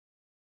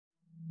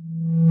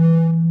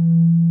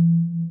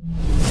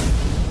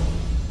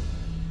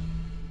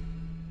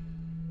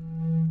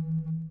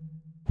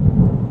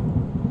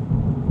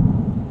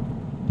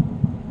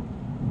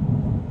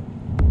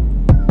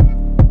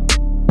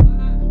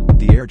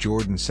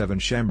Jordan 7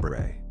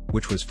 Chambray,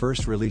 which was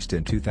first released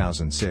in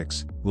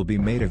 2006, will be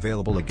made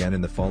available again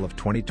in the fall of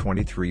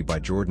 2023 by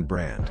Jordan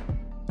Brand.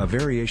 A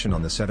variation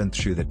on the 7th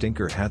shoe that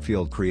Tinker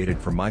Hatfield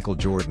created for Michael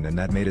Jordan and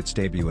that made its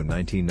debut in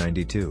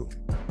 1992.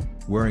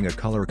 Wearing a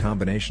color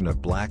combination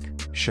of black,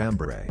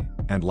 chambray,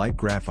 and light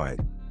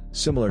graphite.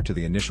 Similar to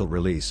the initial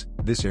release,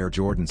 this Air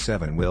Jordan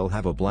 7 will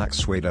have a black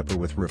suede upper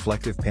with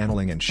reflective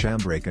paneling and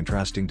chambray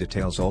contrasting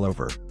details all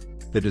over.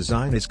 The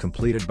design is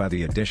completed by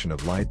the addition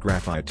of light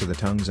graphite to the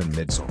tongues and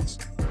midsoles.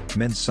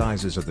 Men's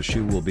sizes of the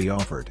shoe will be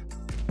offered.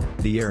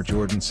 The Air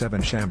Jordan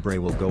 7 Chambray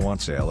will go on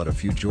sale at a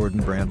few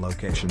Jordan Brand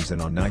locations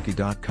and on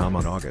Nike.com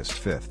on August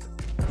 5th.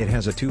 It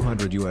has a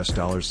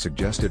 $200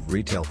 suggested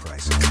retail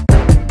price.